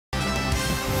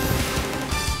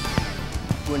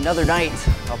to another night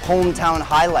of hometown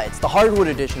highlights, the Hardwood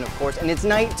edition, of course, and it's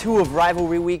night 2 of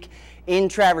rivalry week in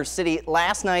Traverse City.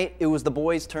 Last night, it was the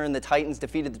boys' turn. The Titans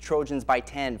defeated the Trojans by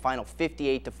 10, final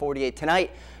 58-48.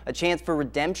 Tonight, a chance for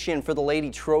redemption for the Lady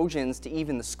Trojans to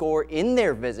even the score in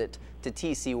their visit to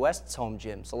TC West's home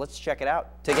gym. So let's check it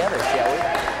out together, shall we?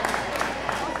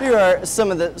 Here are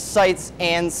some of the sights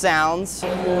and sounds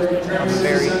of a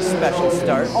very special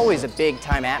start. Always a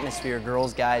big-time atmosphere,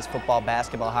 girls, guys, football,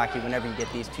 basketball, hockey, whenever you get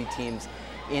these two teams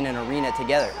in an arena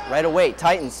together. Right away,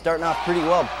 Titans starting off pretty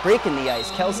well, breaking the ice.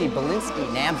 Kelsey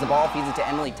Belinsky nabs the ball, feeds it to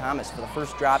Emily Thomas for the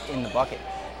first drop in the bucket.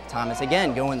 Thomas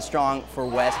again going strong for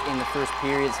West in the first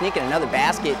period, sneaking another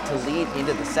basket to lead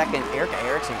into the second. Erica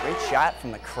Erickson, great shot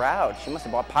from the crowd. She must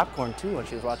have bought popcorn too when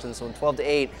she was watching this one.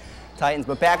 12-8 Titans,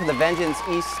 but back with a vengeance.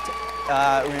 East,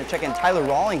 we're going to check in. Tyler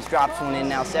Rawlings drops one in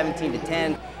now,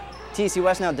 17-10. TC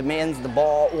West now demands the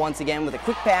ball once again with a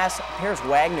quick pass. Paris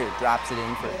Wagner drops it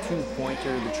in for a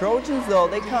two-pointer. The Trojans, though,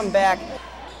 they come back.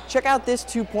 Check out this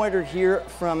two-pointer here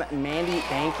from Mandy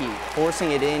Banky,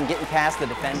 forcing it in, getting past the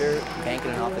defender,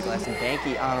 banking it off the glass, and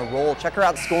Banky on a roll. Check her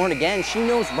out scoring again. She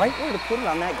knows right where to put it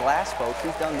on that glass, folks.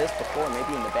 She's done this before,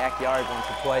 maybe in the backyard once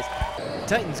or twice.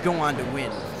 Titans go on to win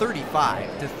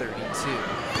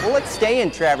 35-32. Well, let's stay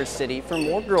in Traverse City for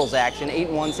more girls action.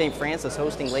 8-1 St. Francis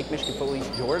hosting Lake Michigan Football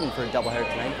East Jordan for a doubleheader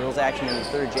tonight. Girls action in the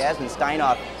third. Jasmine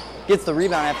Steinoff gets the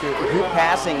rebound after group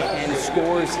passing and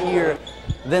scores here.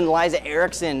 Then Liza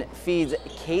Erickson feeds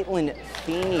Caitlin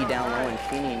Feeney down low, and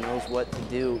Feeney knows what to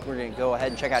do. We're going to go ahead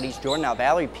and check out East Jordan now.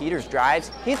 Valerie Peters drives,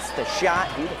 hits the shot,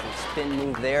 beautiful spin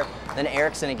move there. Then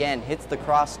Erickson again hits the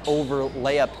crossover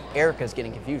layup. Erica's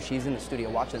getting confused. She's in the studio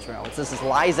watching this right now. This is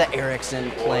Liza Erickson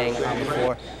playing on the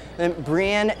floor. Then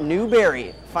Brianne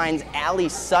Newberry finds Allie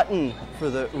Sutton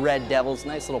for the Red Devils.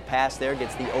 Nice little pass there,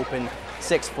 gets the open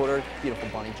 6-footer. Beautiful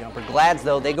bunny jumper. Glads,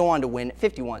 though, they go on to win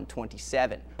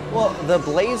 51-27. Well, the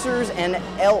Blazers and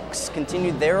Elks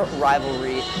continued their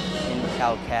rivalry in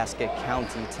Kalkaska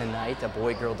County tonight. A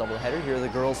boy-girl doubleheader. Here are the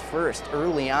girls first.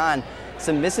 Early on,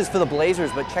 some misses for the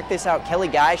Blazers, but check this out. Kelly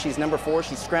Guy, she's number 4.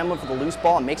 She's scrambling for the loose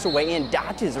ball and makes her way in,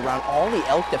 dodges around all the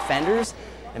Elk defenders,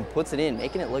 and puts it in,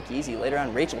 making it look easy. Later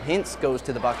on, Rachel Hintz goes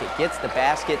to the bucket, gets the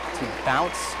basket to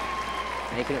bounce,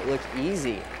 making it look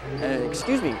easy.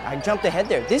 Excuse me, I jumped ahead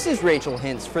there. This is Rachel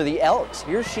Hintz for the Elks.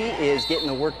 Here she is getting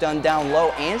the work done down low,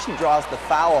 and she draws the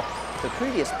foul. The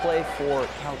previous play for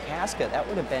Kalkaska, that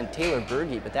would have been Taylor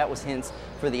Berge, but that was Hintz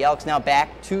for the Elks. Now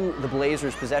back to the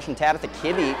Blazers' possession. Tabitha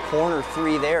Kibbe, corner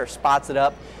 3 there, spots it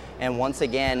up. And once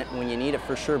again, when you need a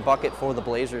for sure bucket for the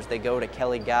Blazers, they go to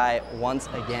Kelly Guy once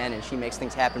again, and she makes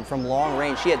things happen from long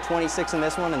range. She had 26 in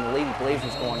this one, and the Lady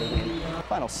Blazers go on to win.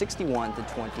 Final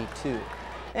 61-22.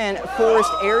 And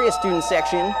Forest area student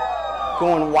section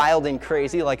going wild and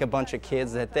crazy like a bunch of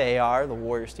kids that they are. The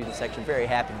Warrior student section very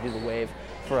happy to do the wave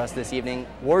for us this evening.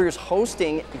 Warriors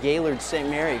hosting Gaylord St.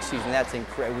 Mary, excuse me, that's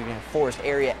incredible. We're in Forest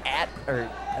area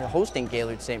hosting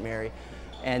Gaylord St. Mary.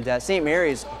 And St.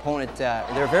 Mary's opponent,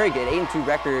 they're very good, 8-2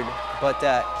 record, but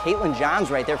Caitlin Johns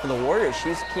right there for the Warriors.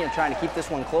 She's trying to keep this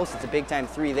one close. It's a big-time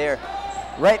 3 there.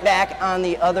 Right back on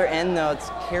the other end, though, it's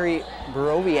Carrie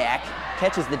Borowiak.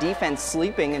 Catches the defense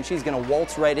sleeping, and she's going to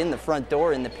waltz right in the front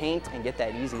door in the paint and get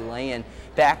that easy lay-in.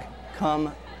 Back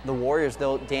come the Warriors,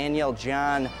 though. Danielle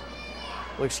John,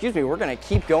 well, excuse me, we're going to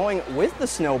keep going with the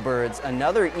Snowbirds.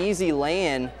 Another easy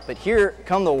lay-in, but here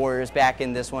come the Warriors back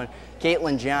in this one.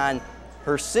 Caitlin John,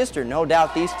 her sister, no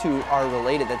doubt these two are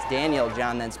related. That's Danielle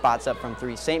John, then spots up from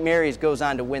 3. St. Mary's goes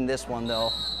on to win this one,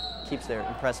 though. Keeps their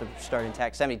impressive start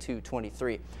intact,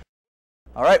 72-23.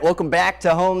 All right, welcome back to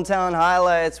Hometown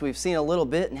Highlights. We've seen a little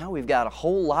bit, now we've got a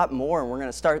whole lot more, and we're going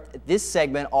to start this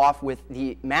segment off with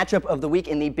the matchup of the week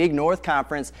in the Big North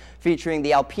Conference, featuring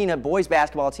the Alpena boys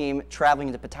basketball team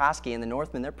traveling to Petoskey, and the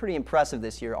Northmen, they're pretty impressive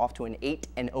this year, off to an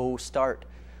 8-0 start.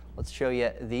 Let's show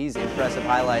you these impressive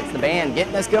highlights. The band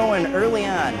getting us going early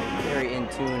on, very in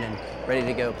tune and ready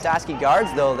to go. Petoskey guards,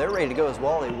 though, they're ready to go as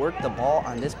well. They work the ball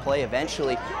on this play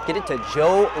eventually. Get it to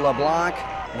Joe LeBlanc,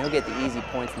 and he'll get the easy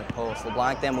points in the post.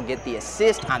 LeBlanc then will get the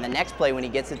assist on the next play when he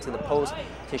gets it to the post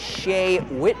to Shea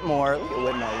Whitmore. Look at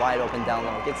Whitmore wide open down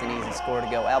low. Gets an easy score to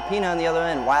go. Alpena on the other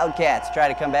end. Wildcats try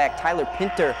to come back. Tyler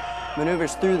Pinter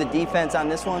maneuvers through the defense on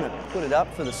this one and put it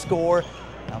up for the score.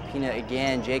 Alpena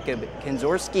again. Jacob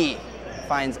Kinzorski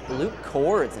finds Luke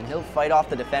Cords, and he'll fight off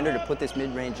the defender to put this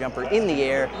mid-range jumper in the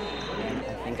air. And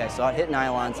I think I saw it hit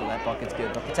nylon, so that bucket's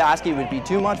good. But Petoskey would be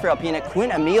too much for Alpena.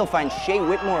 Quinn Emile finds Shea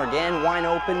Whitmore again, wide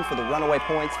open for the runaway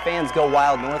points. Fans go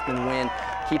wild. Northmen win,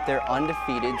 keep their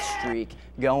undefeated streak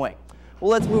going. Well,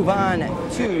 let's move on to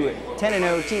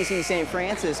 10-0 TC St.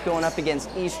 Francis going up against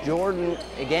East Jordan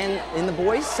again in the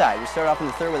boys' side. We start off in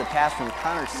the third with a pass from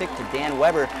Connor Sick to Dan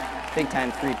Weber.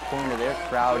 Big-time three-pointer there.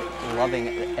 Crowd loving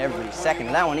every second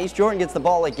of that one. East Jordan gets the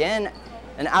ball again,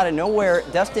 and out of nowhere,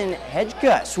 Dustin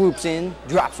Hedgka swoops in,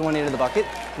 drops one into the bucket.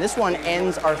 This one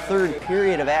ends our third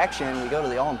period of action. We go to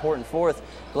the all-important fourth.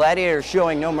 Gladiators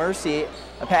showing no mercy.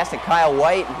 A pass to Kyle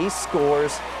White, and he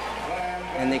scores.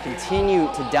 And they continue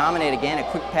to dominate again. A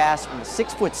quick pass from the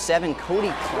 6'7" Cody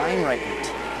Kleinreich.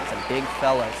 That's a big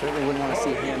fella. Certainly wouldn't want to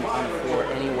see him on the floor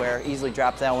anywhere. Easily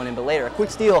drops that one in, but later a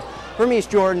quick steal from East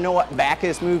Jordan. Noah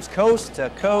Backus moves coast to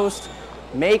coast,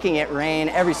 making it rain.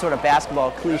 Every sort of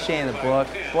basketball cliche in the book.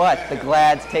 But the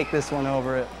Glads take this one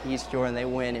over at East Jordan. They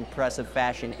win impressive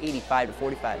fashion,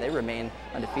 85-45. They remain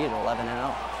undefeated,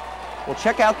 11-0. We'll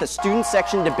check out the student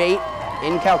section debate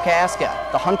in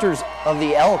Kalkaska. The Hunters of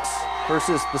the Elks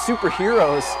versus the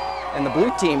superheroes and the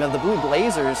blue team of the Blue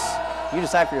Blazers. You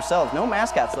decide for yourselves. No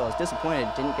mascots, though. I was disappointed.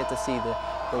 Didn't get to see the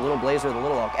little Blazer, the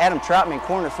little Elk. Adam Troutman,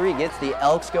 corner three, gets the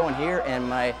Elks going here. And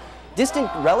my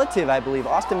distant relative, I believe,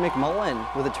 Austin McMullen,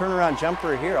 with a turnaround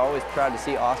jumper here. Always proud to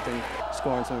see Austin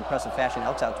scoring some impressive fashion.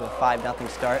 Elks out to a 5-0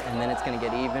 start, and then it's going to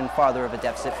get even farther of a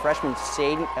deficit. Freshman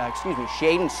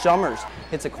Shaden Summers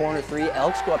hits a corner three.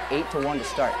 Elks go up 8-1 to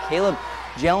start. Caleb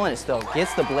Jelinis, though,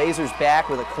 gets the Blazers back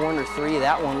with a corner three.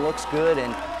 That one looks good,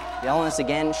 and Jelinis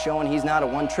again showing he's not a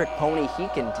one-trick pony. He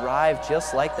can drive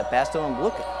just like the best of them.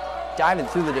 Look, diving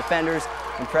through the defenders.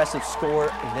 Impressive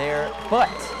score there, but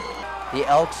the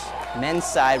Elks men's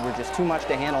side were just too much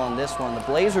to handle on this one. The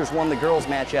Blazers won the girls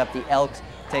matchup. The Elks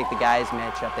take the guys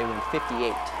matchup. They win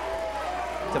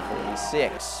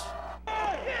 58-46.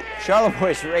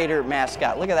 Charlevoix Raider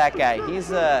mascot. Look at that guy.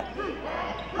 He's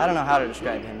I don't know how to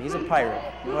describe him. He's a pirate.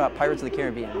 What about Pirates of the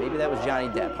Caribbean? Maybe that was Johnny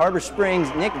Depp. Harbor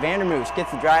Springs, Nick Vandermoos gets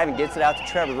the drive and gets it out to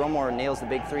Trevor Romore, nails the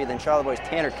big three. Then Charlevoix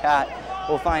Tanner Cott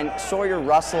will find Sawyer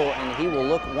Russell, and he will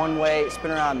look one way,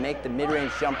 spin around, make the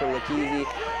mid-range jumper look easy.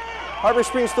 Harbor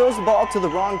Springs throws the ball to the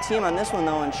wrong team on this one,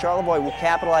 though, and Charlevoix will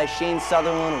capitalize. Shane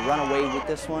Sutherland will run away with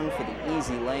this one for the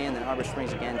easy lay-in. Then Harbor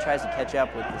Springs again tries to catch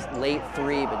up with this late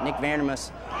three, but Nick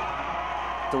Vandermoos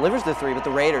delivers the three, but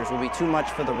the Raiders will be too much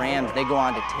for the Rams. They go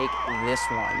on to take this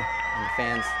one, and the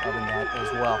fans loving that as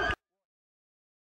well.